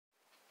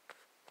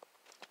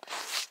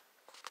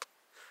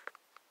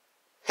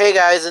Hey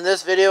guys, in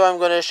this video I'm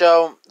going to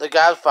show The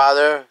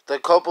Godfather, the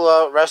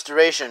Coppola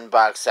Restoration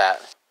box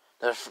set.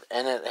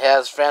 And it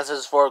has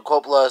Francis Ford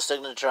Coppola's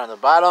signature on the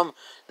bottom.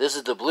 This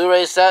is the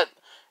Blu-ray set.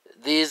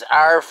 These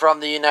are from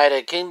the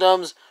United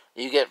Kingdoms.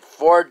 You get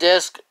 4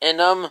 discs in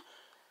them.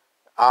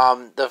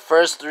 The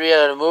first 3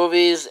 are the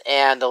movies,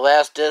 and the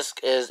last disc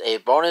is a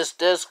bonus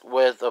disc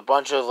with a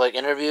bunch of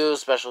interviews,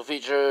 special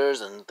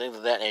features, and things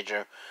of that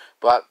nature.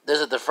 But this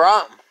is the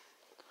front,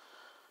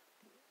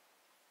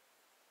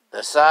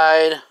 the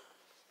side,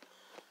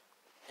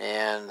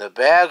 and the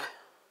back,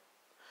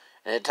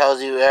 and it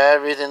tells you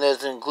everything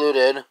that's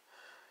included.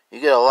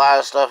 You get a lot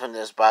of stuff in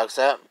this box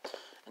set.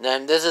 And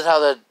then this is how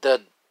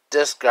the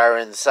discs are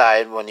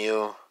inside. When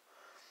you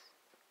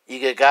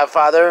get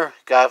Godfather,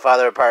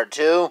 Godfather Part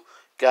 2,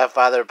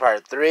 Godfather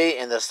Part 3,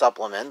 and the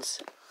supplements.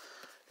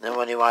 And then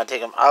when you want to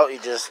take them out, you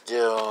just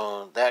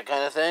do that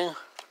kind of thing.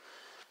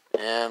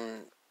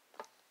 And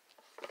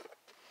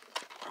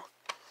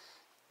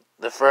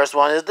the first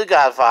one is The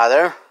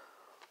Godfather.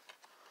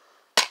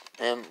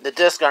 And the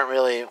discs aren't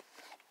really...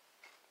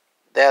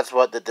 That's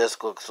what the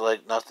disc looks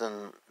like.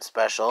 Nothing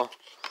special.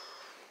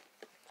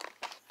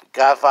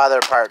 Godfather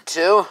Part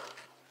 2.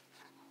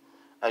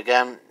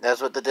 Again,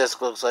 that's what the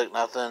disc looks like.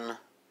 Nothing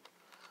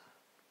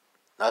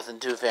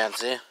too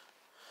fancy.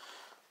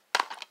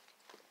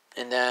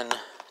 And then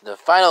the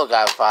final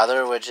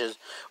Godfather, which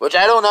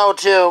I don't know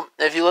too.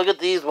 If you look at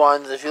these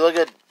ones, if you look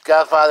at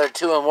Godfather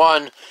 2 and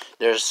 1,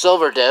 there's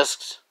silver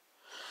discs.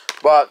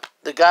 But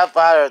the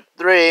Godfather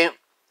 3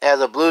 has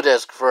a blue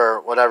disc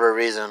for whatever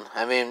reason.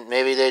 I mean,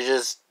 maybe they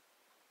just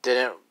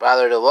didn't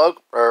bother to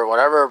look or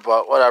whatever,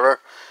 but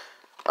whatever.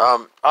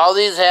 All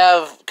these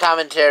have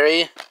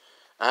commentary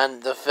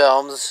on the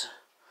films.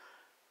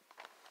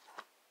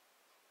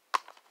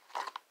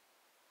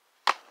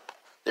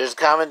 There's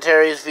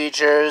commentaries,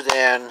 features,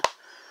 and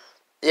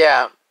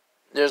yeah,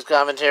 there's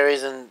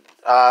commentaries and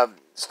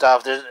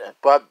stuff.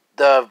 But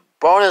the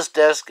bonus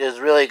disc is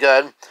really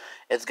good.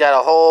 It's got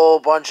a whole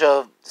bunch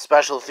of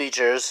special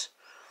features,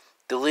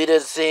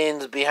 deleted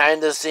scenes,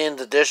 behind the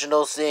scenes,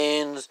 additional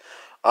scenes,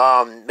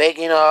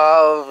 making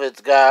of. It's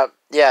got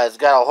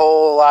a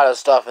whole lot of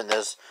stuff in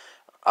this.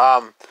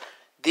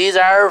 These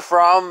are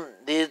from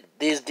these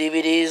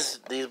DVDs.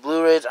 These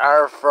Blu-rays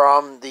are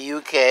from the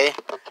UK.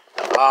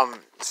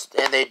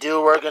 And they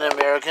do work in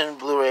American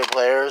Blu-ray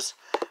players.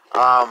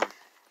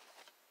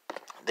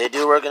 They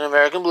do work in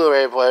American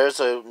Blu-ray players,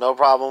 so no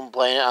problem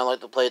playing it on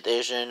the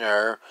PlayStation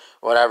or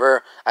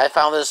whatever. I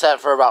found this set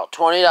for about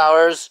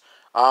 $20,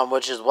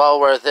 which is well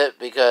worth it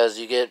because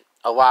you get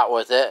a lot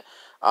with it.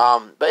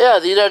 But yeah,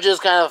 these are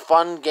just kind of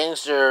fun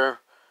gangster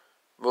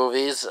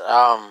movies,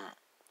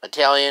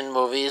 Italian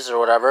movies or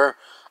whatever.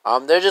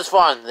 They're just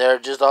fun. They're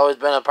just always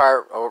been a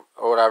part or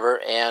whatever,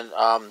 and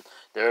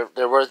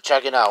they're worth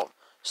checking out.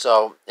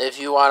 So, if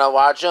you want to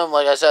watch them,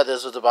 like I said,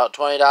 this was about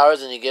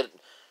 $20 and you get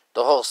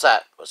the whole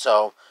set.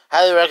 So,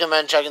 highly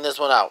recommend checking this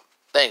one out.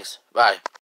 Thanks. Bye.